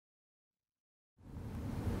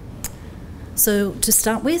So to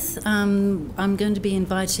start with, I'm going to be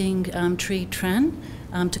inviting Tri Tran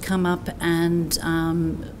to come up and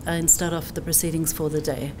start off the proceedings for the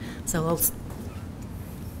day. So I'll...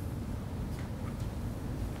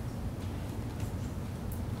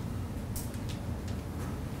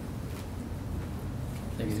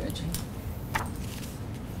 Thank you, Angela.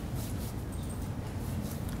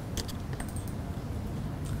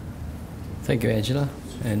 Thank you, Angela,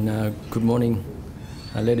 and good morning,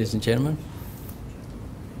 ladies and gentlemen.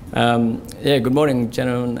 Good morning,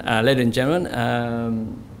 gentlemen, ladies and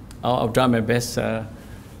gentlemen. I'll try my best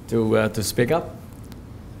to speak up.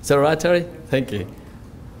 Is that all right, Terry? Thank you.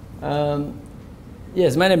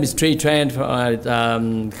 Yes, my name is Tri Tran,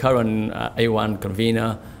 current A1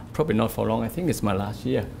 convener. Probably not for long. I think it's my last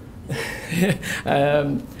year.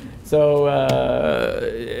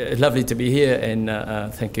 Lovely to be here, and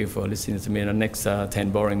thank you for listening to me in the next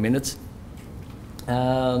 10 boring minutes.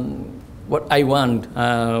 What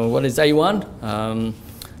A1? What is A1?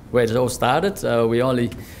 Where it all started, we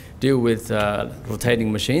only deal with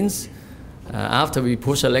rotating machines. After we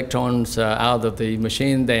push electrons out of the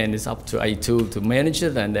machine, then it's up to A2 to manage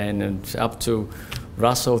it, and then it's up to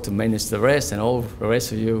Russell to manage the rest, and all the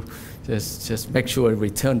rest of you just make sure it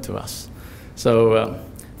return to us. So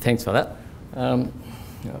thanks for that. I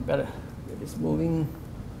better get this moving.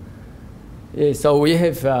 Yeah, so we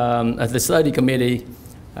have, as the study committee,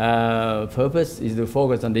 purpose is to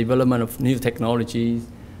focus on development of new technologies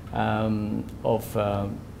of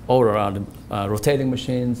all around rotating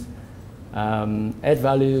machines, add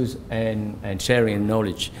values, and sharing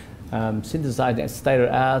knowledge. Synthesizing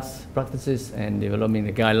state-of-the-art practices and developing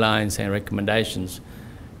the guidelines and recommendations.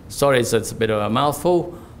 Sorry, it's a bit of a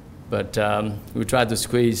mouthful, but we try to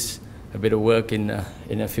squeeze a bit of work in a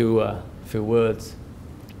few words.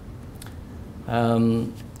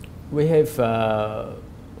 We have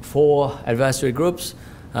 4 advisory groups,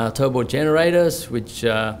 turbo generators, which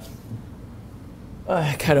kind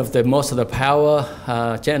of most of the power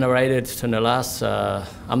generated in the last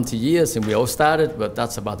umpty years, and we all started, but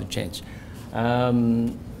that's about to change.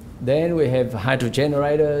 Then we have hydro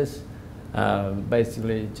generators,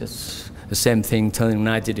 basically just the same thing, turning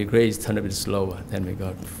 90 degrees, turn a bit slower. Then we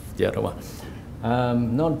got the other one.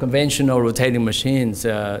 Non-conventional rotating machines,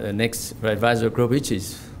 the next advisory group, which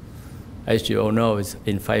is, as you all know, is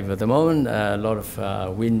in favor at the moment. A lot of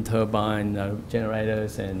wind turbine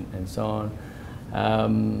generators and so on.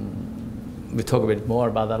 We'll talk a bit more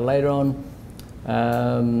about that later on.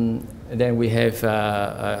 Then we have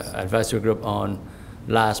an advisory group on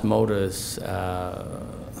large motors.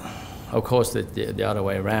 Of course, the other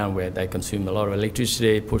way around, where they consume a lot of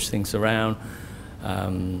electricity, push things around.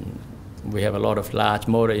 We have a lot of large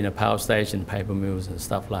motor in a power station, paper mills and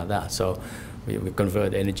stuff like that. So we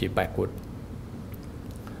convert energy backward.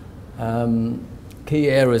 Key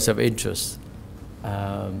areas of interest.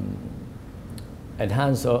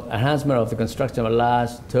 Enhancement of the construction of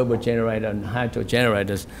large turbo generator and hydro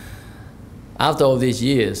generators. After all these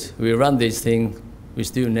years, we run these things, we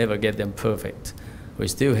still never get them perfect. We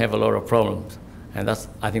still have a lot of problems, and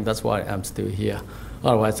I think that's why I'm still here.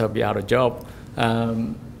 Otherwise, I'll be out of job.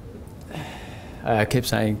 I keep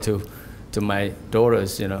saying to my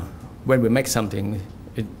daughters, you know, when we make something,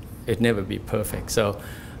 it never be perfect. So,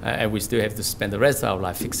 and we still have to spend the rest of our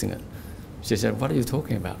life fixing it. She said, "What are you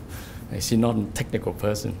talking about?" She's not a technical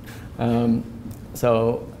person. Then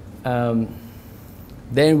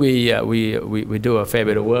we do a fair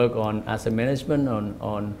bit of work on asset management,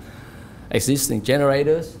 on existing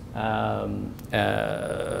generators,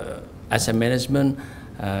 asset management.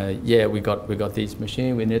 We got these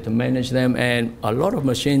machines. We need to manage them, and a lot of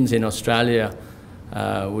machines in Australia,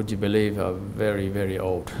 would you believe, are very, very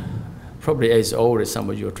old. Probably as old as some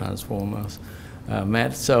of your transformers.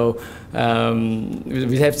 Matt. So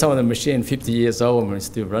we have some of the machines 50 years old and we're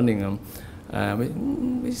still running them.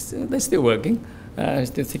 They're still working,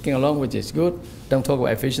 still ticking along, which is good. Don't talk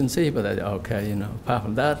about efficiency, but okay, you know, apart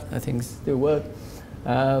from that, I think still work.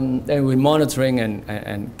 And we're monitoring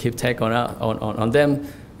and keep tab on them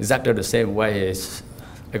exactly the same way as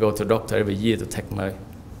I go to the doctor every year to take my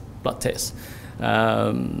blood test.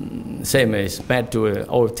 Same as Matt do an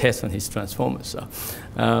old test on his transformers. So.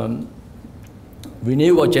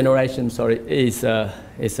 Renewable generation, is the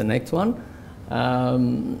next one.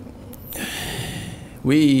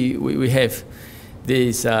 We have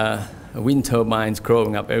these wind turbines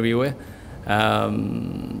growing up everywhere.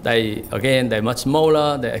 They're much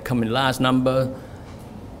smaller. They come in large number,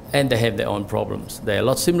 and they have their own problems. They're a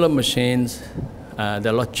lot similar machines. They're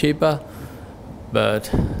a lot cheaper,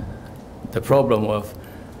 but the problem of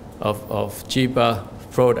cheaper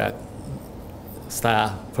product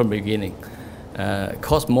start from the beginning.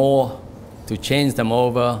 cost more to change them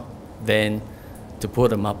over than to put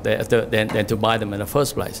them up there, than to buy them in the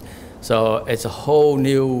first place. So it's a whole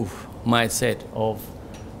new mindset of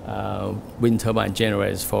wind turbine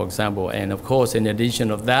generators, for example. And of course, in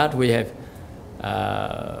addition of that, we have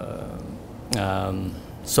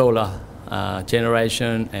solar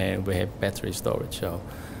generation, and we have battery storage. So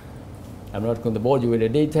I'm not going to bore you with the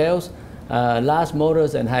details. Large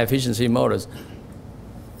motors and high efficiency motors.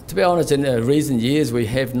 To be honest, in the recent years, we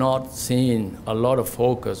have not seen a lot of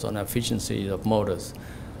focus on efficiency of motors,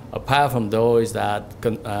 apart from those that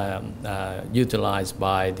utilized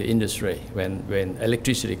by the industry when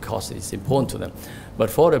electricity cost is important to them. But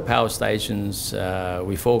for the power stations,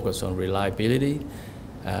 we focus on reliability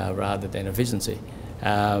rather than efficiency.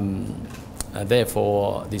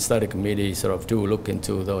 Therefore, the study committee sort of do look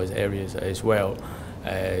into those areas as well,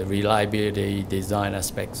 reliability, design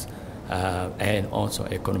aspects, and also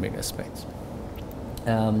economic aspects.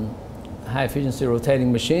 High efficiency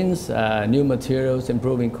rotating machines, new materials,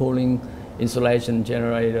 improving cooling, insulation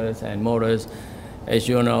generators and motors. As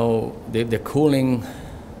you know, the cooling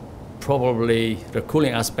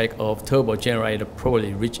aspect of turbo generator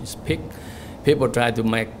probably reached its peak. People try to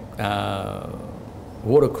make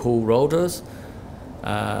water-cooled rotors.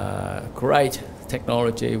 Great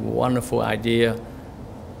technology, wonderful idea,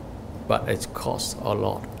 but it costs a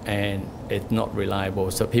lot and it's not reliable.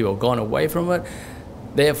 So people have gone away from it.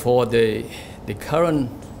 Therefore, the current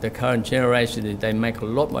generation, they make a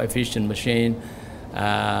lot more efficient machine,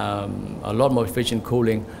 a lot more efficient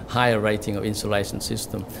cooling, higher rating of insulation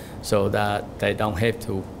system, so that they don't have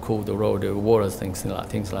to cool the rotor, water, things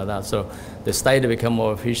like that. So the state become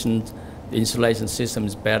more efficient, the insulation system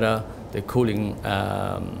is better, the cooling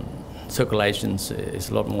circulation is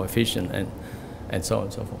a lot more efficient, and so on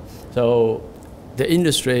and so forth. So the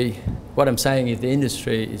industry, what I'm saying is the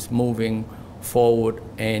industry is moving forward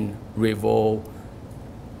and revolve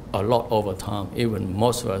a lot over time. Even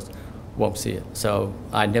most of us won't see it. So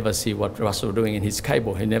I never see what Russell doing in his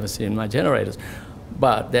cable. He never see in my generators.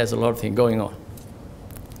 But there's a lot of things going on.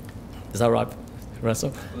 Is that right,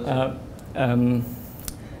 Russell? And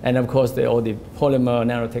of course, all the polymer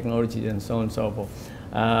nanotechnologies and so on and so forth.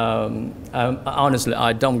 Honestly,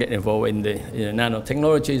 I don't get involved in the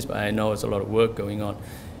nanotechnologies, but I know there's a lot of work going on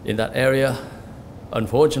in that area.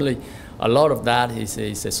 Unfortunately, a lot of that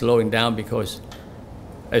is slowing down because,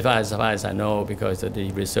 as far as I know, because of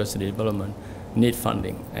the research and development need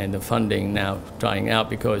funding, and the funding now drying out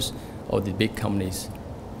because of the big companies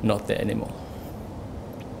not there anymore.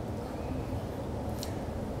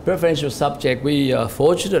 Preferential subject, we are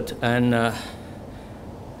fortunate, and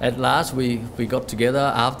at last we got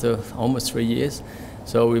together after almost 3 years.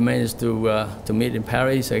 So we managed to meet in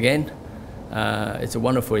Paris again. It's a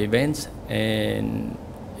wonderful event, and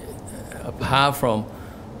apart from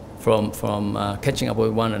catching up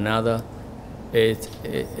with one another,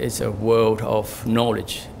 it's a world of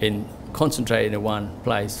knowledge concentrated in one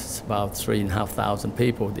place. It's about 3,500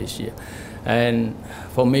 people this year. And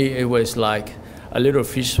for me, it was like a little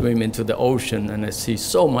fish swim into the ocean and I see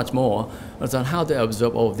so much more. I thought, how do I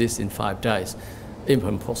absorb all this in 5 days?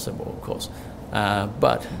 Impossible, of course.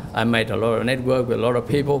 But I made a lot of network with a lot of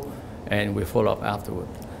people, and we follow up afterward.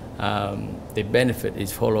 The benefit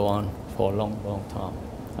is follow on for a long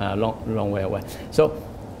time, long way away. So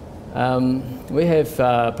we have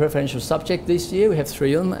preferential subject this year. We have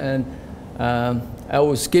 3 of them, and I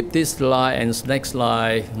will skip this slide and next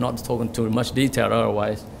slide, not talking too much detail,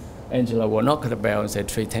 otherwise Angela will knock the bell and say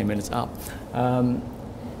 10 minutes up.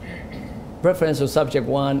 Preferential subject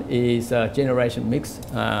 1 is generation mix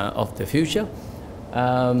of the future.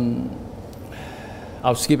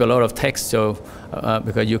 I'll skip a lot of text, so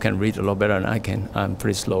because you can read a lot better than I can. I'm a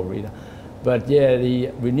pretty slow reader. But yeah,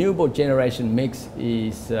 the renewable generation mix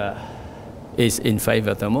is in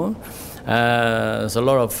favor of thermal. There's a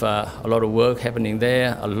lot of work happening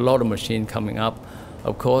there, a lot of machine coming up,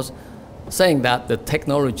 of course. Saying that the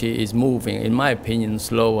technology is moving, in my opinion,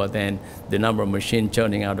 slower than the number of machines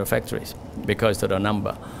churning out of factories because of the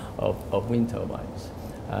number of wind turbines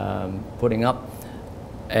putting up.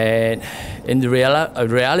 And in the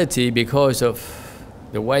reality, because of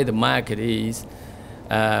the way the market is,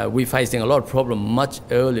 we're facing a lot of problems much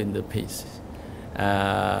earlier in the piece.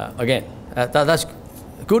 Again, that's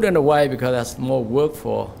good in a way because that's more work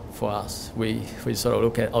for us. We sort of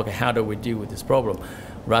look at, okay, how do we deal with this problem?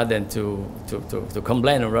 Rather than to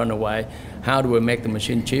complain and run away, how do we make the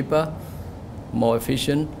machine cheaper, more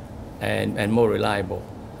efficient, and more reliable?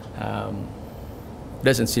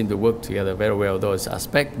 Doesn't seem to work together very well, those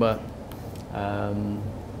aspects, but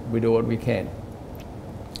we do what we can.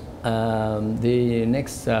 The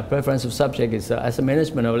next preferential subject is asset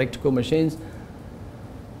management of electrical machines.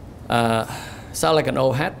 Sound like an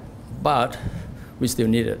old hat, but we still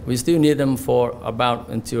need it. We still need them for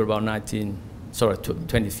until about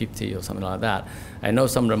 2050 or something like that. I know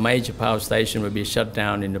some of the major power stations will be shut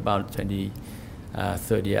down in about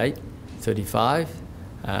 2038, 35,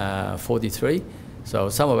 43. So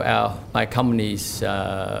some of my company's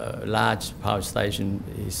large power station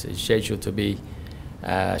is scheduled to be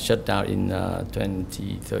shut down in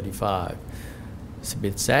 2035. It's a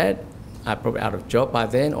bit sad. I'm probably out of job by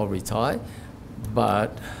then or retire,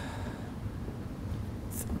 but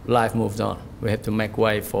life moves on. We have to make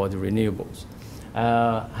way for the renewables.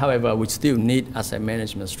 However, we still need asset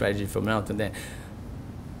management strategy from now to then.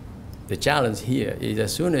 The challenge here is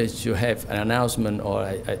as soon as you have an announcement or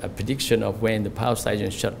a prediction of when the power station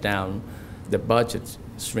is shut down, the budget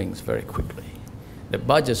shrinks very quickly. The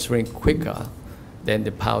budget shrinks quicker than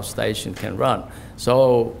the power station can run.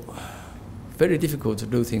 So very difficult to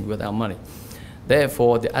do things without money.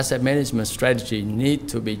 Therefore, the asset management strategy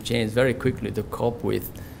needs to be changed very quickly to cope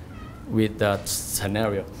with that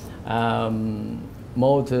scenario.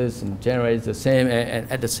 Motors and generators the same,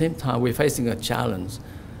 and at the same time, we're facing a challenge.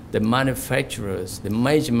 The manufacturers, the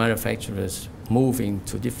major manufacturers, moving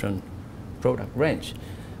to different product range.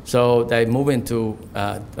 So they move into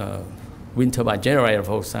wind turbine generator,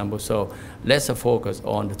 for example, so lesser focus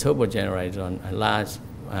on the turbo generator, on large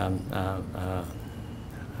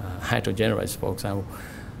hydro generators, for example.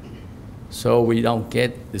 So we don't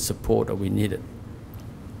get the support that we needed.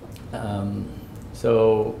 The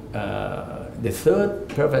third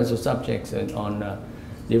preferential subject on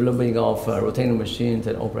developing of rotating machines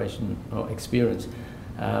and operational experience.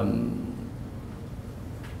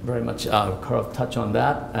 Very much touch on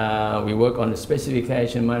that. We work on the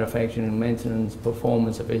specification, manufacturing, maintenance,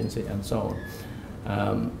 performance, efficiency, and so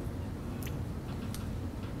on.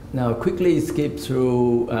 Now, quickly skip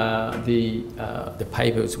through the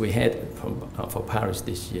papers we had for Paris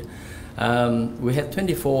this year. We had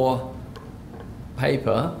 24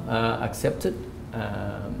 papers accepted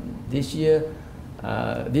this year.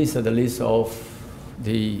 These are the list of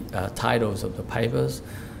the titles of the papers.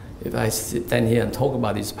 If I stand here and talk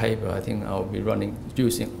about this paper, I think I'll be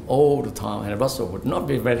using all the time, and Russell would not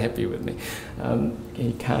be very happy with me.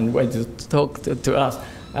 He can't wait to talk to us.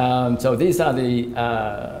 So these are the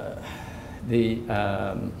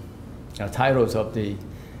titles of the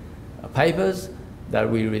papers that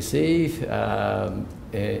we receive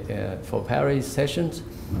for Paris sessions.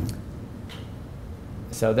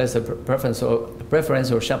 So that's a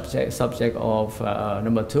preferential subject of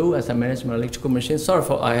number 2, asset management electrical machines. Sorry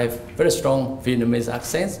for I have very strong Vietnamese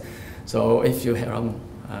accents, so if you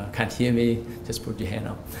can't hear me, just put your hand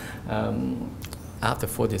up. After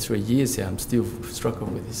 43 years here, I'm still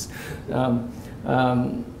struggling with this.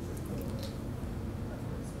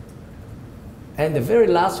 And the very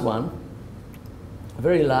last one, I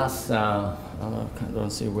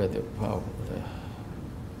don't see where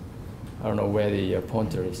I don't know where the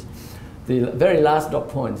pointer is. The very last dot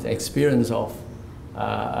point, experience of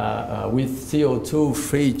with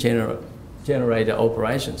CO2-free generator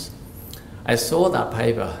operations. I saw that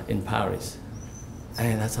paper in Paris,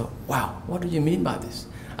 and I thought, wow, what do you mean by this?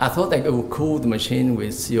 I thought they would cool the machine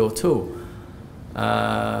with CO2.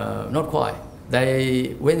 Not quite.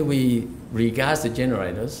 When we regas the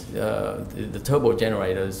generators, the turbo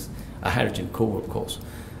generators are hydrogen cooled, of course.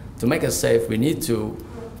 To make it safe, we need to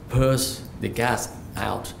purge the gas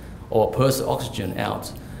out or purge the oxygen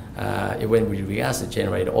out when we regas the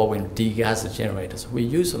generator or when we degas the generators. We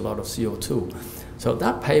use a lot of CO2. So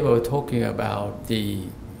that paper talking about the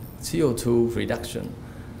CO2 reduction,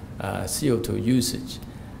 CO2 usage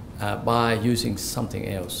by using something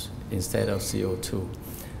else instead of CO2,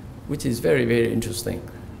 which is very, very interesting.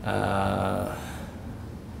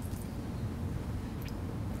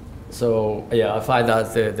 So yeah, I find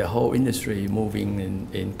that the whole industry moving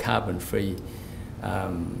in carbon-free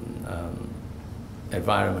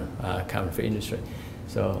environment, carbon-free industry.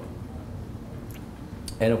 So,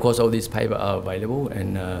 and of course, all these papers are available.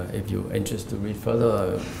 And if you're interested to read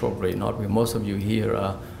further, probably not. Because most of you here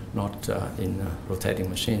are not in rotating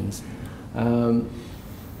machines. How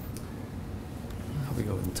we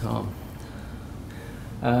go in time?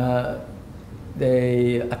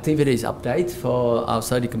 The activities update for our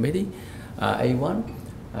study committee, A1.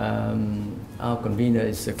 Our convener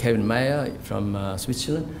is Kevin Mayer from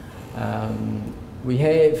Switzerland. We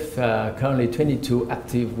have currently 22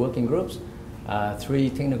 active working groups. 3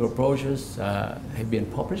 technical brochures have been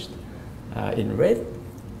published in red.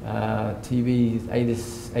 TV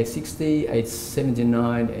 860,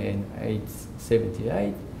 879, and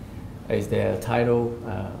 878. is their title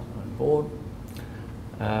on board.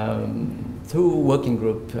 2 working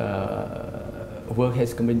group work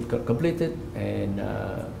has been completed, and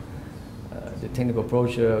the technical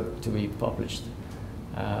brochure to be published.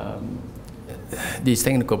 These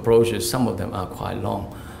technical brochures, some of them are quite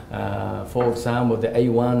long. For example, the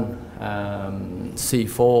A1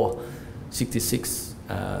 C4 66,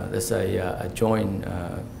 that's a joint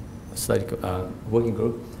study working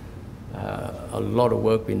group. A lot of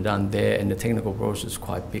work been done there, and the technical brochure is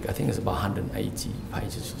quite big. I think it's about 180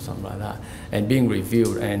 pages or something like that, and being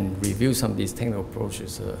reviewed and review some of these technical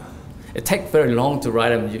brochures. It takes very long to write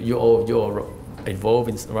them. You're involved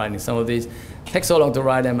in writing some of these. It takes so long to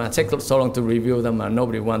write them. It takes so long to review them, and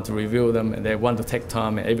nobody wants to review them, and they want to take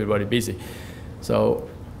time, and everybody busy. So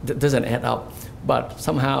it doesn't add up. But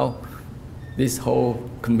somehow, this whole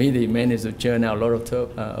committee managed to churn out a lot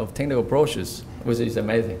of technical brochures, which is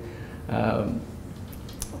amazing.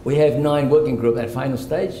 We have 9 working groups at final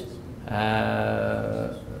stage,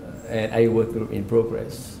 and 8 working groups in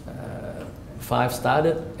progress. 5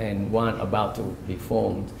 started and 1 about to be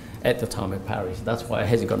formed at the time in Paris. That's why it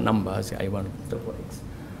hasn't got numbers, A1 double-X.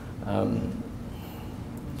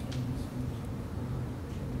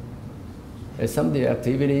 Some of the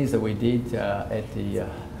activities that we did at the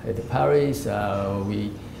Paris,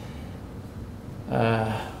 we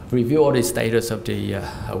review all the status of the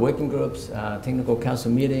working groups, technical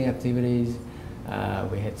council meeting activities.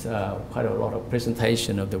 We had quite a lot of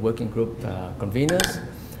presentation of the working group conveners,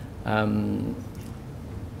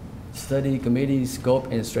 study committee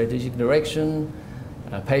scope and strategic direction,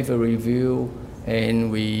 paper review,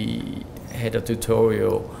 and we had a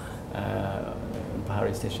tutorial in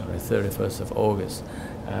Paris Station on the 31st of August.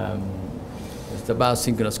 It's about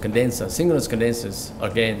synchronous condenser. Synchronous condensers,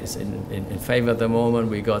 again, is in favor at the moment.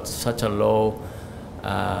 We got such a low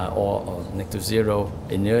or next to zero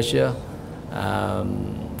inertia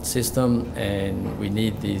system, and we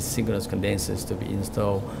need these synchronous condensers to be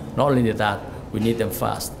installed. Not only that, we need them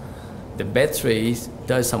fast. The batteries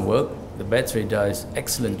does some work. The battery does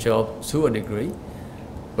excellent job to a degree,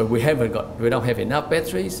 but we don't have enough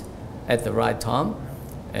batteries at the right time,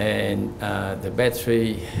 and the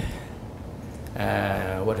battery.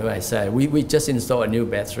 What do I say? We just installed a new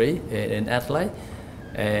battery in Adelaide,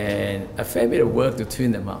 and a fair bit of work to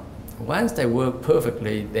tune them up. Once they work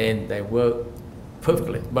perfectly, then they work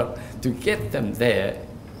perfectly. But to get them there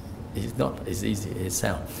is not as easy as it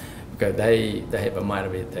sounds, because they have a mind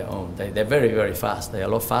of their own. They're very, very fast. They're a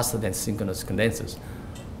lot faster than synchronous condensers.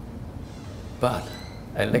 But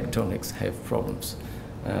electronics have problems.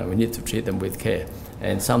 We need to treat them with care.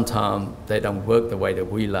 And sometimes they don't work the way that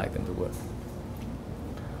we like them to work.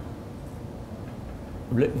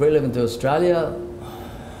 Relevant to Australia,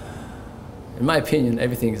 in my opinion,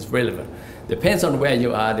 everything is relevant. Depends on where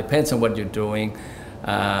you are, depends on what you're doing,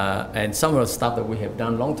 and some of the stuff that we have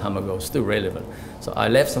done a long time ago is still relevant. So I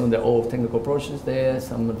left some of the old technical brochures there,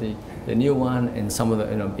 some of the new one, and some of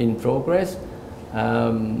the in progress.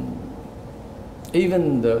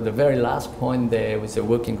 Even the very last point there was a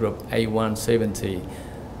working group A170.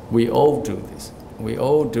 We all do this. We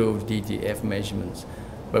all do DDF measurements.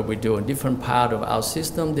 But we do a different part of our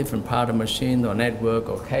system, different part of machine or network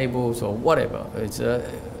or cables or whatever. It's a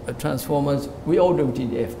transformers. We all do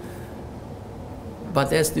DDF. But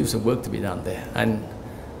there's still some work to be done there. And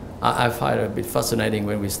I find it a bit fascinating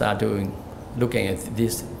when we start looking at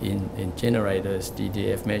this in generators,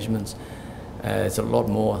 DDF measurements. It's a lot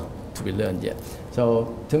more to be learned yet.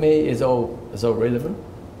 So to me, it's all relevant.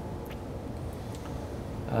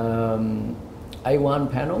 A1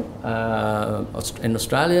 panel in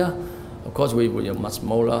Australia, of course, we are much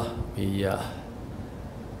smaller. We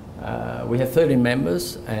have 30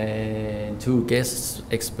 members and 2 guest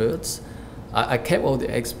experts. I kept all the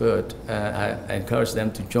experts. I encourage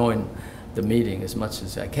them to join the meeting as much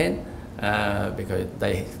as I can because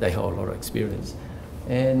they have a lot of experience.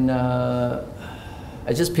 And I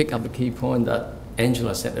just pick up the key point that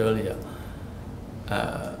Angela said earlier.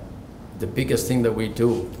 The biggest thing that we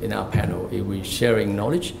do in our panel is we're sharing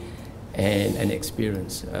knowledge and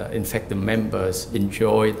experience. In fact, the members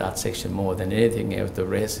enjoy that section more than anything else. The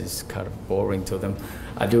rest is kind of boring to them.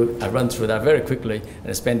 I run through that very quickly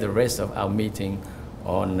and spend the rest of our meeting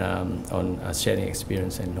on sharing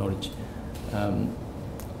experience and knowledge.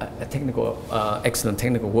 Excellent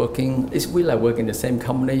technical working. We like working in the same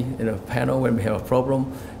company in a panel. When we have a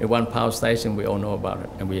problem in one power station, we all know about it,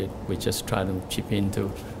 and we just try to chip in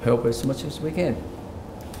to help as much as we can.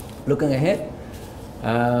 Looking ahead,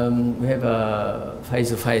 we have a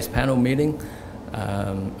face-to-face panel meeting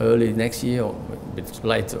early next year, or a bit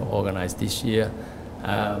late to organize this year.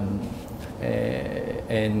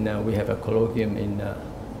 and we have a colloquium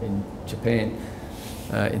in Japan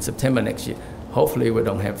in September next year. Hopefully we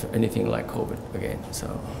don't have anything like COVID again,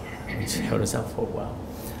 so it's held us up for a while.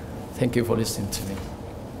 Thank you for listening to me.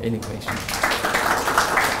 Any questions?